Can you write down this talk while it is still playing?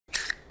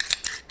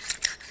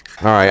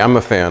All right, I'm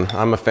a fan.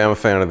 I'm a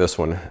fan of this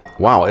one.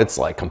 Wow, it's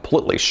like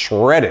completely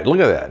shredded. Look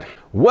at that.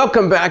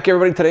 Welcome back,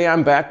 everybody. Today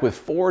I'm back with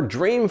 4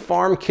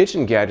 Dreamfarm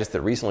kitchen gadgets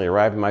that recently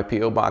arrived in my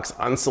P.O. box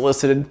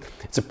unsolicited.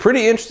 It's a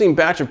pretty interesting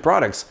batch of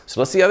products,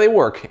 so let's see how they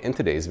work in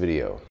today's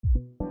video.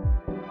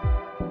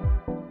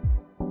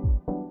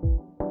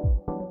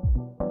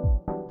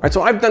 All right,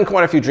 so I've done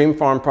quite a few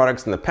Dreamfarm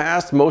products in the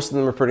past. Most of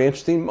them are pretty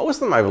interesting. Most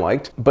of them I've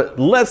liked, but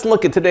let's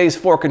look at today's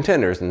 4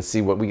 contenders and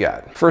see what we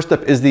got. First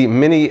up is the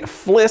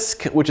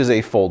Mini-Flisk, which is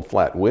a fold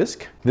flat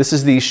whisk. This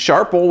is the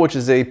Sharple, which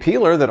is a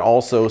peeler that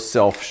also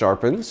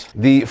self-sharpens.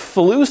 The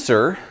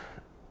Fluicer,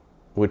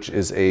 which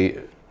is a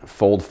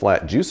fold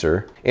flat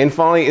juicer. And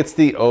finally, it's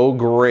the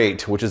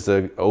Ograte, which is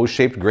a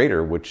O-shaped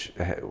grater, which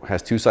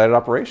has 2-sided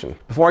operation.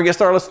 Before I get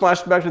started, let's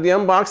flash back to the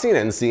unboxing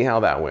and see how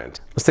that went.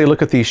 Let's take a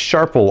look at the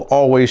Sharple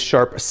Always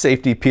Sharp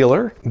Safety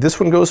Peeler. This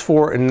one goes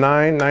for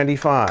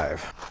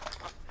 $9.95.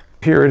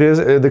 Here it is.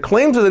 The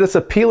claims are that it's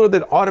a peeler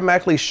that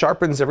automatically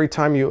sharpens every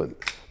time you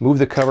move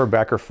the cover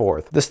back or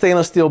forth. The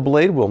stainless steel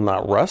blade will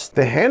not rust.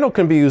 The handle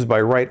can be used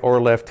by right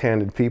or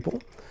left-handed people.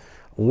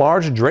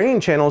 Large draining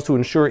channels to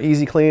ensure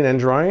easy cleaning and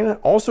drying.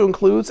 Also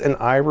includes an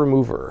eye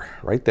remover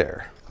right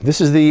there.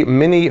 This is the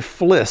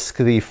Mini-Flisk,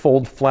 the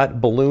fold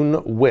flat balloon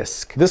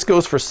whisk. This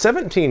goes for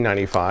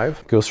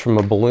 $17.95. Goes from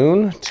a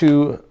balloon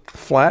to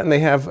flat, and they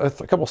have a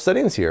couple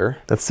settings here.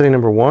 That's setting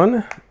number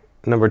 1,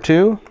 number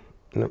 2,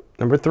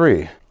 number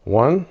 3.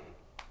 1,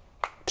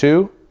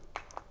 2,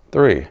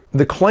 3.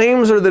 The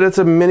claims are that it's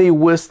a mini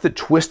whisk that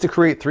twists to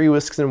create 3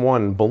 whisks in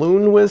one: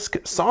 balloon whisk,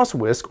 sauce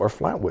whisk, or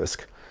flat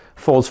whisk.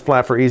 Folds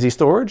flat for easy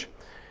storage.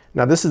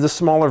 Now this is the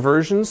smaller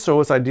version,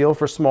 so it's ideal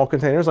for small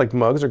containers like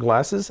mugs or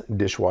glasses,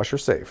 dishwasher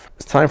safe.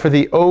 It's time for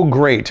the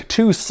Ograte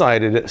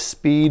 2-sided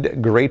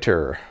speed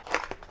grater.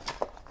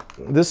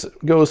 This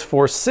goes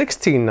for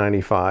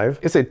 $16.95.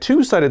 It's a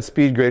 2-sided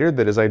speed grater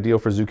that is ideal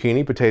for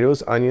zucchini,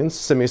 potatoes, onions,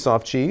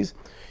 semi-soft cheese.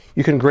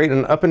 You can grate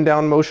an up and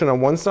down motion on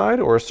one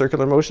side or a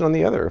circular motion on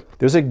the other.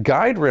 There's a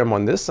guide rim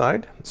on this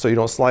side, so you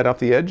don't slide off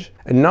the edge.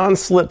 A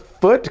non-slip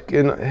foot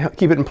can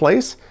keep it in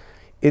place.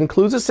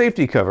 Includes a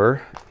safety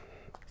cover,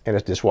 and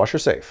it's dishwasher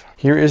safe.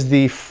 Here is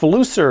the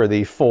Fluicer,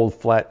 the fold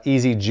flat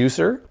easy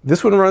juicer.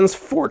 This one runs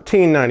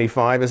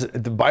 $14.95.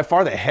 It's by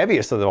far the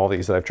heaviest of all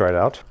these that I've tried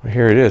out.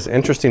 Here it is.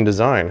 Interesting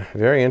design.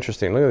 Very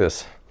interesting. Look at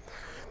this.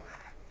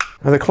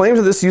 Now the claims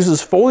of this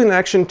uses folding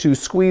action to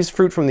squeeze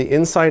fruit from the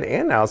inside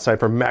and outside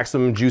for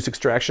maximum juice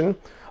extraction.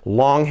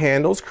 Long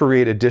handles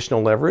create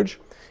additional leverage.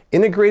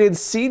 Integrated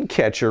seed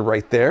catcher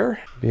right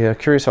there. Yeah,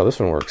 curious how this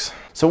one works.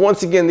 So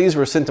once again, these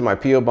were sent to my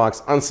P.O.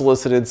 box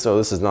unsolicited, so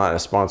this is not a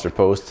sponsored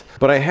post.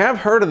 But I have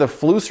heard of the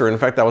Fluicer. In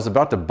fact, I was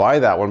about to buy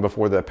that one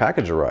before the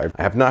package arrived.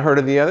 I have not heard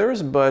of the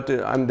others, but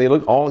they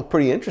look all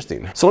pretty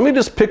interesting. So let me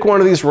just pick one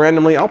of these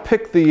randomly. I'll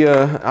pick the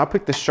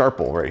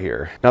Sharple right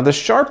here. Now the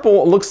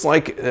Sharple looks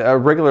like a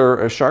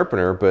regular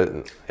sharpener,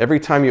 but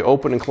every time you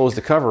open and close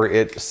the cover,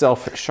 it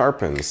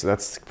self-sharpens.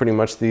 That's pretty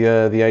much the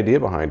idea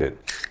behind it.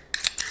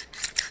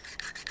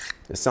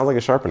 It sounds like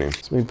a sharpening.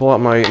 So let me pull out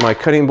my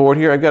cutting board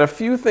here. I've got a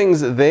few things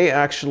that they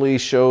actually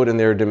showed in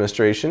their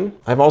demonstration.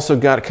 I've also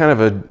got kind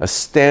of a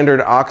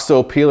standard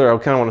OXO peeler. I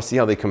kind of want to see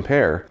how they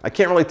compare. I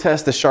can't really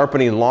test the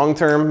sharpening long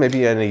term.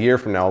 Maybe in a year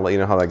from now, I'll let you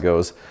know how that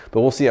goes.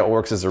 But we'll see how it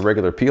works as a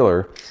regular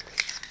peeler.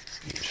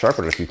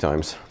 Sharpen it a few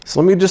times.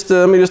 So let me just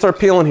start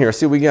peeling here,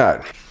 see what we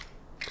got.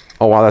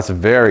 Oh wow, that's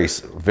very,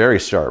 very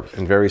sharp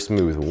and very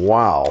smooth.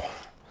 Wow.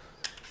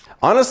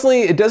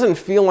 Honestly, it doesn't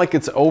feel like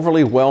it's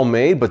overly well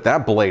made, but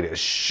that blade is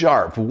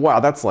sharp. Wow,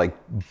 that's like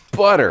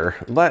butter.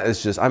 That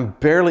is just, I'm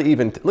barely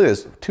even, look at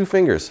this, 2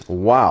 fingers.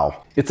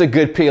 Wow. It's a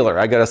good peeler,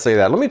 I gotta say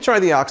that. Let me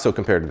try the OXO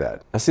compared to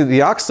that. Now see,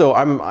 the OXO,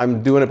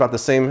 I'm doing about the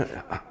same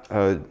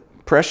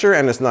pressure,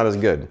 and it's not as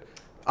good.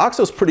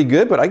 OXO's pretty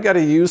good, but I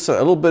gotta use a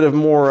little bit of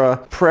more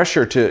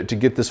pressure to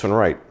get this one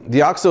right.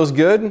 The OXO's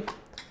good.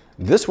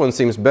 This one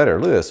seems better.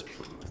 Look at this.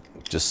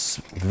 Just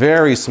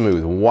very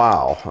smooth.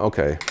 Wow,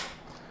 okay.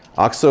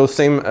 OXO,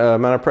 same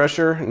amount of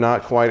pressure,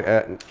 not quite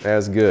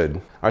as good.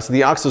 All right, so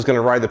the OXO is going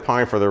to ride the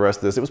pine for the rest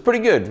of this. It was pretty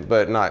good,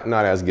 but not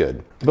as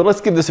good. But let's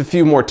give this a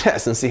few more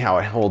tests and see how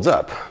it holds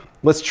up.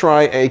 Let's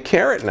try a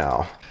carrot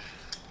now.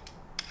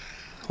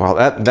 Wow,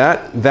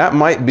 that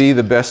might be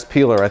the best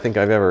peeler I think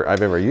I've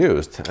ever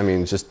used. I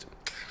mean, just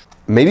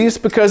maybe it's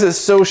because it's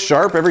so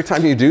sharp every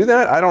time you do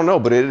that. I don't know,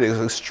 but it is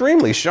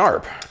extremely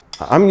sharp.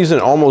 I'm using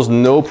almost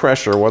no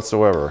pressure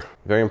whatsoever.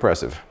 Very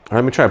impressive. All right,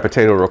 let me try a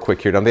potato real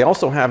quick here. Now they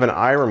also have an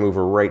eye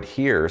remover right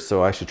here,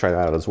 so I should try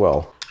that out as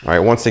well. All right,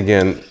 once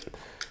again,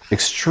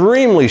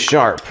 extremely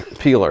sharp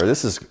peeler.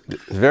 This is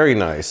very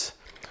nice.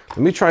 Let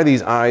me try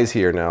these eyes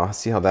here now,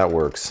 see how that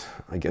works.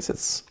 I guess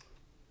it's...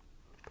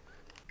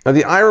 Now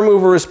the eye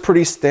remover is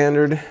pretty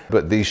standard,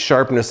 but the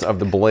sharpness of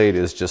the blade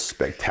is just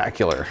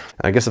spectacular.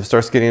 I guess if it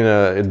starts getting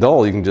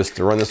dull, you can just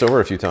run this over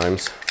a few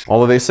times.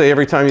 Although they say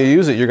every time you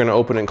use it, you're gonna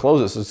open it and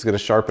close it, so it's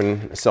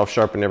gonna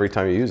self-sharpen every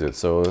time you use it.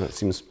 So it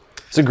seems,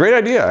 it's a great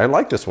idea. I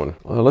like this one.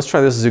 Well, let's try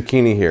this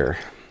zucchini here.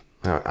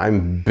 Now,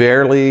 I'm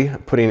barely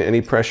putting any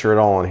pressure at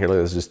all on here.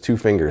 Look, it's just 2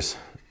 fingers.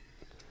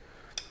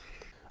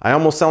 I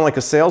almost sound like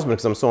a salesman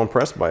because I'm so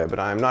impressed by it, but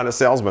I'm not a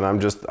salesman. I'm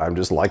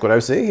just like what I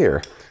see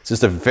here. It's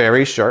just a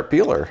very sharp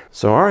peeler.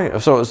 So all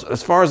right, so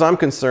as far as I'm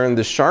concerned,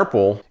 the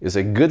Sharple is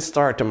a good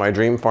start to my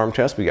Dreamfarm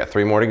test. We got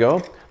 3 more to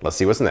go. Let's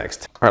see what's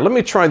next. All right, let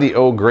me try the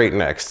Ograte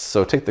next.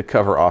 So take the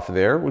cover off of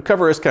there. The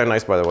cover is kind of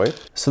nice, by the way.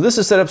 So this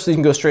is set up so you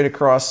can go straight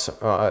across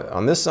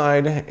on this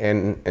side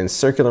and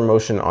circular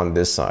motion on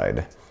this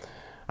side.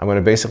 I'm going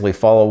to basically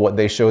follow what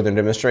they show in their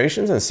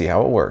demonstrations and see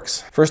how it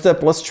works. First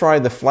up, let's try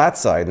the flat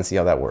side and see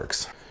how that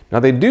works. Now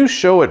they do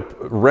show it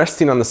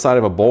resting on the side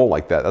of a bowl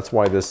like that. That's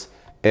why this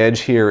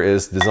edge here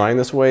is designed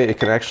this way. It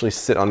can actually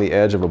sit on the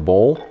edge of a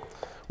bowl,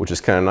 which is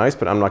kind of nice,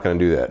 but I'm not going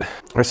to do that. All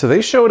right, so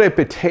they showed a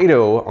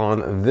potato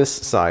on this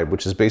side,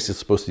 which is basically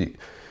supposed to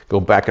go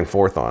back and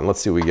forth on.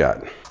 Let's see what we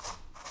got.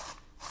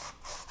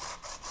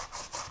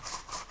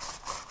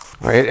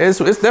 All right, it's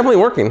definitely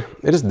working.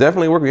 It is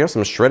definitely working. We have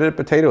some shredded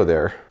potato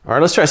there. All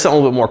right, let's try something a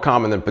little bit more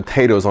common than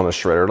potatoes on a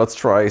shredder. Let's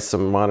try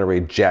some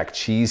Monterey Jack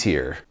cheese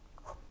here.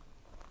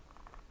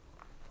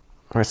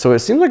 All right, so it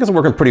seems like it's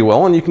working pretty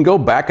well, and you can go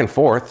back and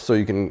forth, so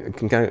you can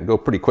kind of go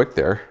pretty quick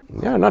there.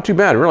 Yeah, not too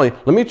bad, really.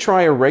 Let me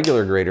try a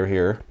regular grater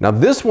here. Now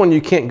this one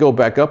you can't go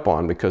back up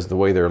on because the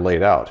way they're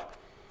laid out.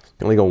 You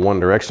can only go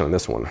one direction on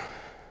this one.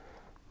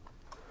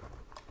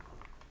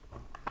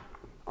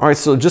 All right,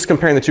 so just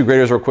comparing the 2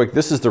 graters real quick.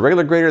 This is the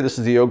regular grater, this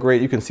is the Ograte.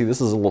 You can see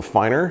this is a little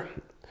finer,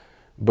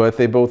 but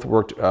they both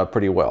worked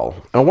pretty well.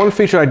 Now one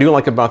feature I do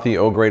like about the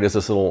Ograte is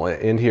this little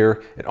end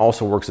here. It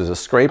also works as a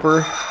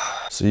scraper.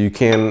 So you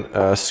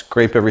can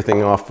scrape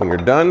everything off when you're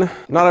done.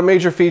 Not a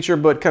major feature,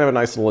 but kind of a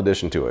nice little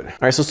addition to it. All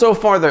right, so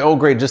far the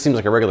Ograte just seems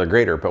like a regular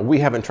grater, but we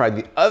haven't tried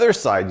the other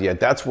side yet.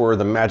 That's where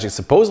the magic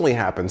supposedly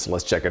happens, so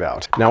let's check it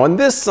out. Now on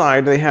this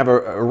side, they have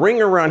a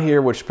ring around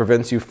here which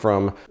prevents you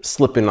from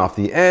slipping off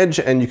the edge,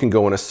 and you can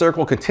go in a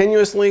circle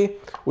continuously,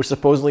 which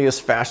supposedly is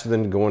faster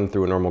than going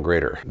through a normal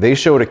grater. They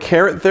showed a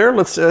carrot there.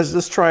 Let's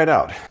try it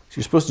out. So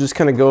you're supposed to just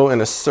kind of go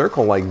in a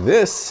circle like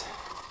this.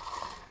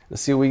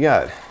 Let's see what we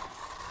got.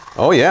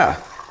 Oh yeah.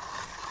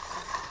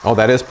 Oh,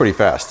 that is pretty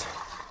fast.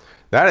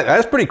 That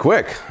is pretty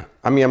quick.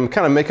 I mean, I'm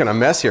kind of making a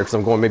mess here because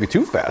I'm going maybe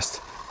too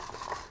fast.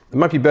 It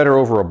might be better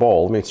over a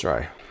bowl. Let me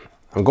try.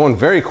 I'm going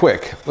very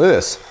quick. Look at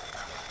this.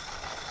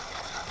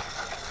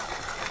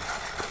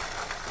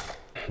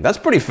 That's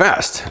pretty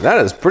fast.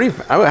 That is pretty,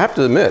 I would have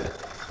to admit.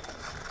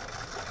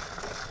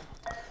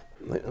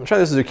 Let's try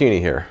this zucchini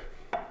here.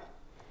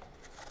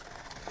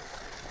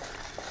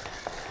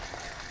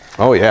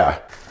 Oh yeah.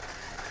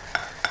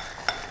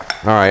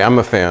 All right, I'm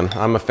a fan.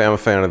 I'm a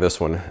fan of this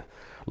one.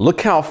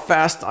 Look how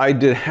fast I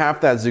did half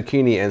that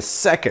zucchini in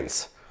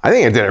seconds. I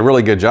think I did a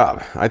really good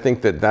job. I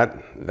think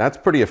that's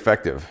pretty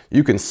effective.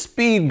 You can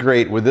speed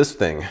grate with this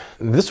thing.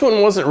 This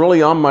one wasn't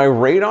really on my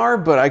radar,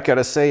 but I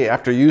gotta say,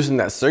 after using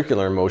that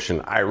circular motion,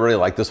 I really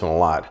like this one a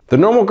lot. The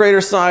normal grater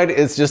side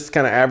is just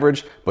kind of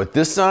average, but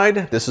this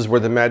side, this is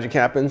where the magic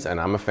happens, and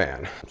I'm a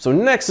fan. So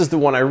next is the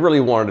one I really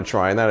wanted to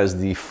try, and that is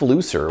the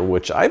Fluicer,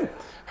 which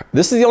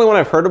this is the only one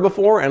I've heard of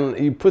before, and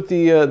you put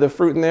the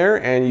fruit in there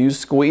and you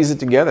squeeze it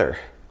together.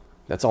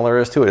 That's all there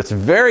is to it. It's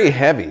very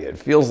heavy. It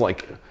feels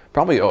like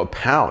probably a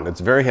pound.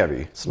 It's very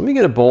heavy. So let me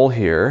get a bowl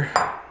here.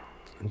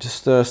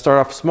 Just start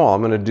off small.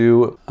 I'm gonna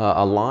do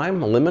a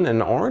lime, a lemon,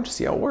 and an orange,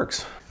 see how it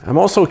works. I'm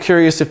also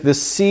curious if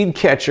this seed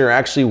catcher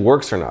actually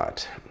works or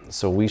not.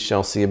 So we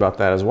shall see about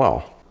that as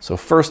well. So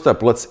first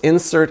up, let's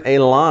insert a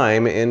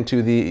lime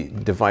into the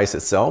device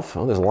itself.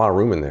 Oh, there's a lot of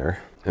room in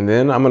there. And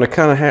then I'm gonna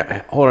kind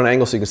of hold an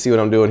angle so you can see what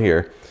I'm doing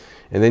here.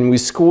 And then we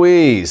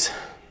squeeze.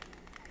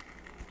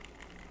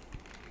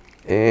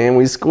 And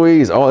we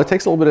squeeze. Oh, it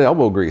takes a little bit of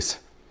elbow grease.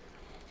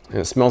 And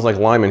it smells like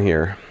lime in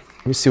here.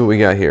 Let me see what we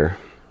got here.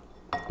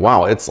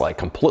 Wow, it's like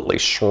completely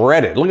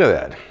shredded. Look at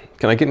that.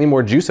 Can I get any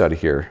more juice out of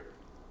here?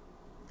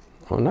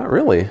 Oh, not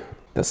really.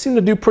 That seemed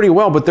to do pretty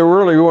well, but there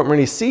really weren't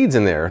many seeds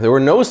in there. There were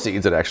no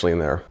seeds actually in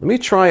there. Let me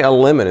try a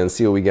lemon and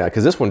see what we got,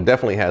 because this one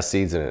definitely has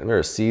seeds in it. There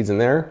are seeds in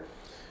there.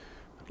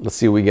 Let's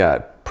see what we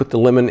got. Put the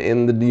lemon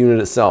in the unit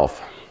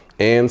itself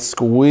and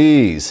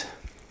squeeze.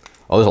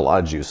 Oh, there's a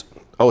lot of juice.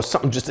 Oh,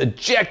 something just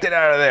ejected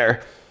out of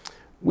there.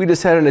 We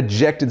just had an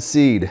ejected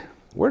seed.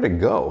 Where'd it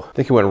go? I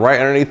think it went right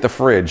underneath the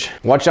fridge.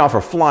 Watch out for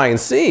flying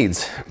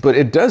seeds, but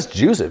it does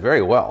juice it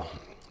very well.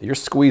 You're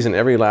squeezing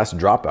every last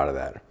drop out of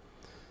that.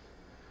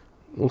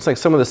 Looks like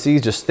some of the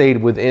seeds just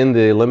stayed within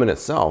the lemon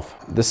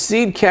itself. The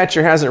seed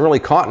catcher hasn't really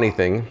caught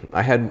anything.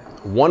 I had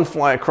one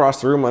fly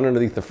across the room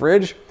underneath the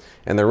fridge,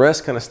 and the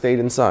rest kind of stayed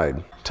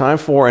inside. Time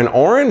for an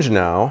orange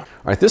now. All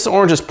right, this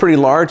orange is pretty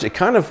large. It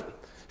kind of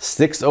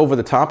sticks over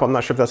the top. I'm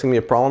not sure if that's gonna be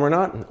a problem or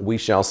not. We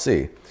shall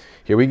see.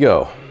 Here we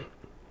go.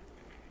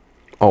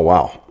 Oh,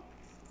 wow.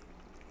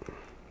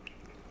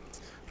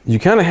 You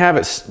kind of have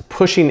it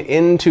pushing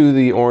into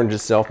the orange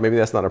itself. Maybe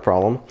that's not a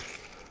problem.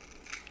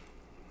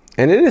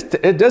 And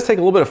it does take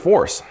a little bit of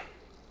force.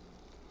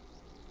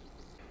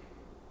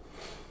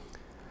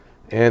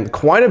 And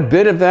quite a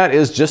bit of that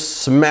is just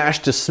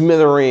smashed to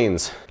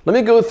smithereens. Let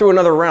me go through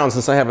another round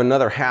since I have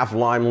another half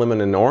lime,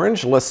 lemon, and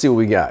orange. Let's see what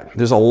we got.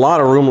 There's a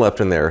lot of room left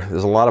in there.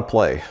 There's a lot of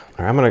play.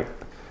 All right, I'm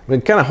I'm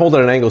gonna kind of hold it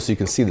at an angle so you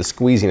can see the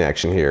squeezing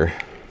action here.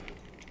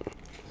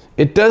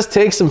 It does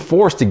take some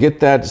force to get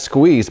that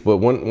squeeze, but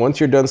once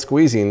you're done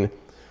squeezing,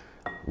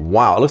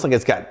 wow, it looks like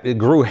it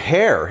grew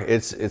hair.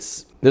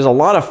 There's a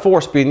lot of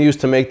force being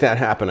used to make that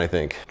happen, I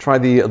think. Try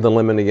the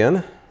lemon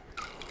again.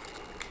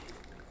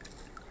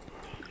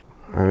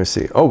 Let me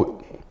see.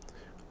 Oh,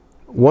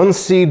 one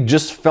seed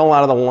just fell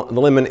out of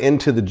the lemon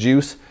into the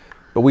juice,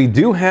 but we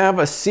do have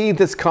a seed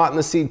that's caught in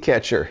the seed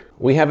catcher.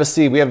 We have a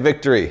seed, we have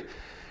victory.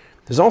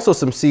 There's also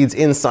some seeds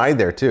inside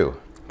there too.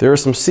 There are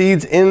some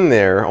seeds in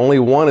there, only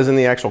one is in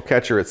the actual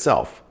catcher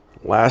itself.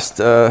 Last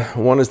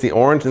one is the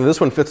orange, and this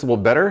one fits a little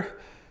better.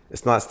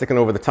 It's not sticking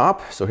over the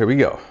top, so here we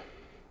go.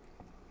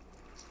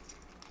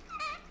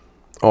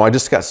 Oh, it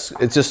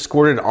just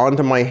squirted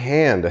onto my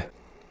hand.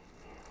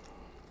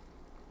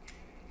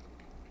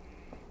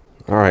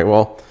 All right,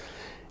 well,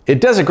 it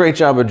does a great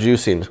job of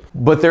juicing,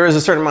 but there is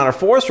a certain amount of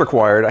force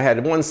required. I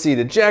had one seed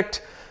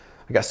eject.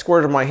 I got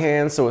squirted in my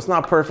hand, so it's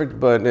not perfect,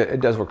 but it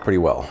does work pretty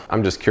well.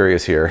 I'm just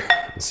curious here.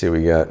 Let's see what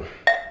we got.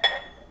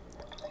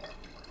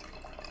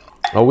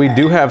 Oh, we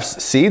do have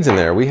seeds in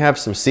there. We have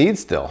some seeds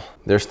still.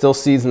 There's still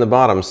seeds in the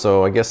bottom,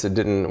 so I guess it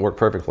didn't work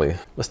perfectly.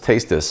 Let's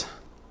taste this.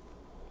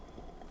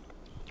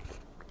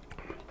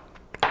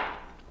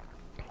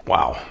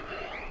 Wow.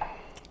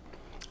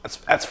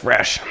 That's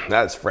fresh.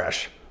 That's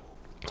fresh.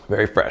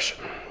 Very fresh.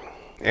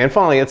 And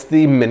finally, it's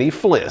the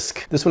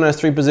Mini-Flisk. This one has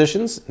 3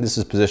 positions. This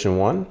is position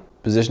 1,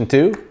 position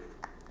 2,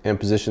 and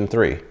position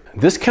 3.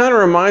 This kind of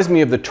reminds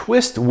me of the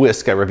twist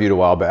whisk I reviewed a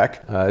while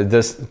back.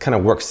 This kind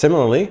of works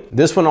similarly.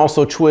 This one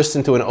also twists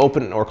into an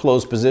open or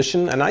closed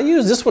position, and I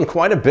use this one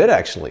quite a bit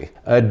actually.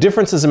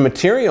 Differences in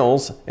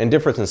materials and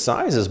difference in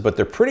sizes, but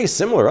they're pretty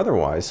similar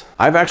otherwise.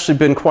 I've actually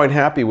been quite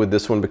happy with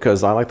this one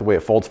because I like the way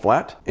it folds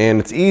flat, and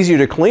it's easier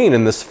to clean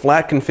in this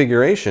flat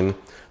configuration.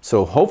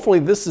 So hopefully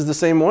this is the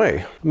same way.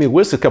 Let me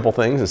whisk a couple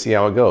things and see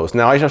how it goes.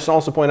 Now I just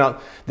also point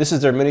out, this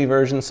is their mini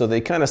version, so they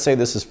kind of say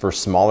this is for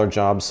smaller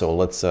jobs, so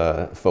let's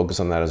focus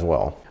on that as well.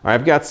 All right,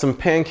 I've got some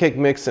pancake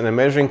mix in a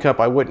measuring cup.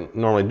 I wouldn't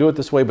normally do it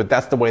this way, but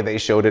that's the way they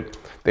showed it.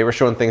 They were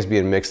showing things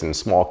being mixed in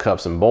small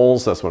cups and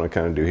bowls. That's what I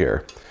kind of do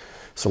here.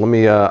 So let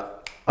me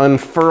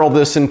unfurl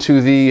this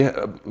into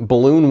the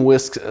balloon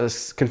whisk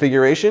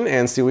configuration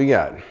and see what we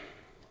got.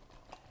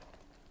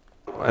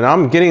 And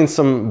I'm getting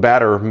some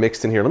batter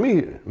mixed in here. Let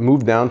me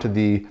move down to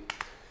the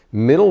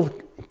middle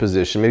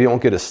position. Maybe it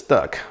won't get us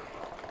stuck.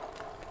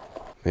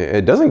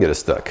 It doesn't get us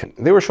stuck.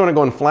 They were showing it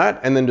going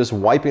flat and then just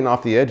wiping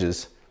off the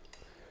edges,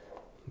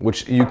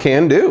 which you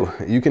can do.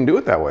 You can do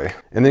it that way.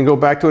 And then go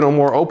back to a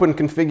more open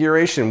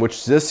configuration,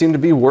 which does seem to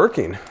be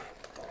working.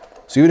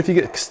 So even if you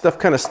get stuff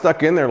kind of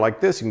stuck in there like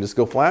this, you can just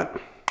go flat,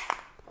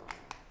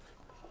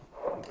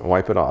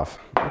 wipe it off.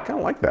 I kind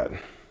of like that.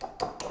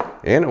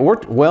 And it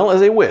worked well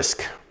as a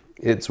whisk.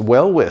 It's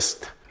well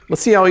whisked.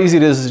 Let's see how easy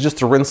it is just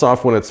to rinse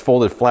off when it's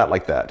folded flat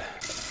like that.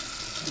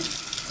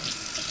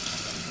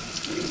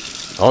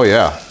 Oh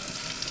yeah,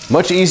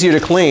 much easier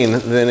to clean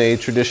than a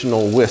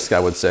traditional whisk,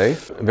 I would say.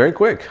 Very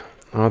quick.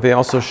 They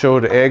also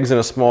showed eggs in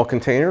a small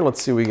container.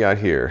 Let's see what we got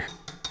here.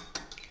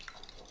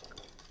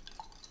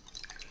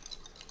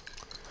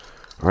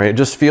 All right, it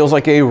just feels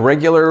like a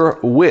regular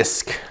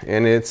whisk,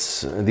 and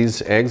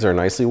these eggs are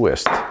nicely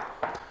whisked.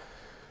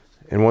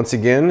 And once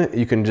again,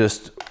 you can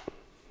just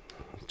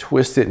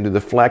twist it into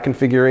the flat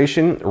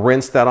configuration,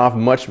 rinse that off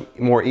much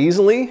more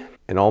easily,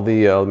 and all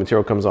the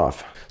material comes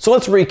off. So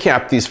let's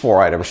recap these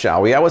 4 items,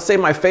 shall we? I would say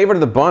my favorite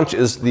of the bunch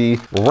is the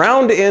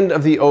round end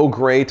of the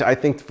Ograte. I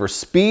think for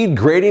speed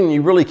grading,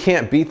 you really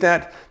can't beat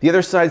that. The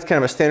other side's kind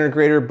of a standard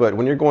grader, but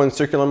when you're going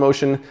circular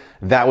motion,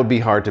 that would be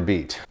hard to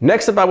beat.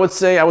 Next up, I would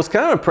say I was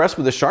kind of impressed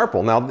with the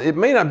Sharple. Now, it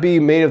may not be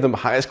made of the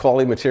highest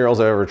quality materials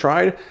I've ever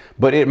tried,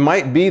 but it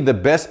might be the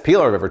best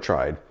peeler I've ever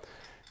tried.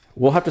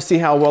 We'll have to see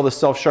how well the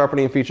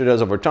self-sharpening feature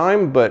does over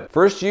time, but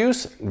first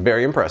use,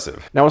 very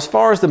impressive. Now, as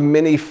far as the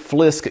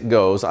Mini-Flisk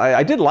goes,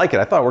 I did like it.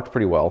 I thought it worked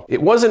pretty well. It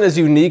wasn't as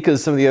unique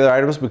as some of the other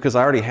items because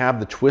I already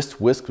have the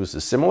twist whisk, which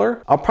is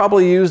similar. I'll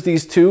probably use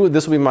these 2.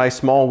 This will be my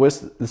small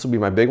whisk. This will be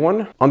my big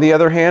one. On the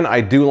other hand,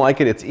 I do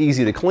like it. It's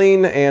easy to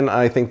clean, and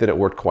I think that it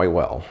worked quite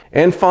well.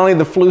 And finally,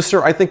 the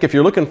Fluicer. I think if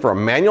you're looking for a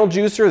manual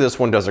juicer, this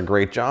one does a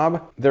great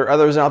job. There are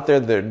others out there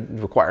that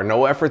require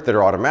no effort, that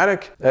are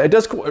automatic. It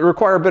does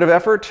require a bit of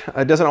effort.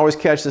 It doesn't always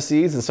catch the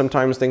seeds, and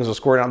sometimes things will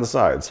squirt out the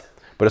sides.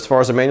 But as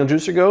far as a manual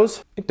juicer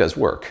goes, it does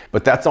work.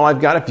 But that's all I've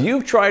got. If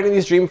you've tried any of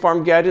these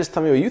Dreamfarm gadgets,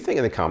 tell me what you think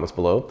in the comments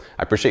below.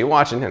 I appreciate you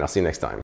watching, and I'll see you next time.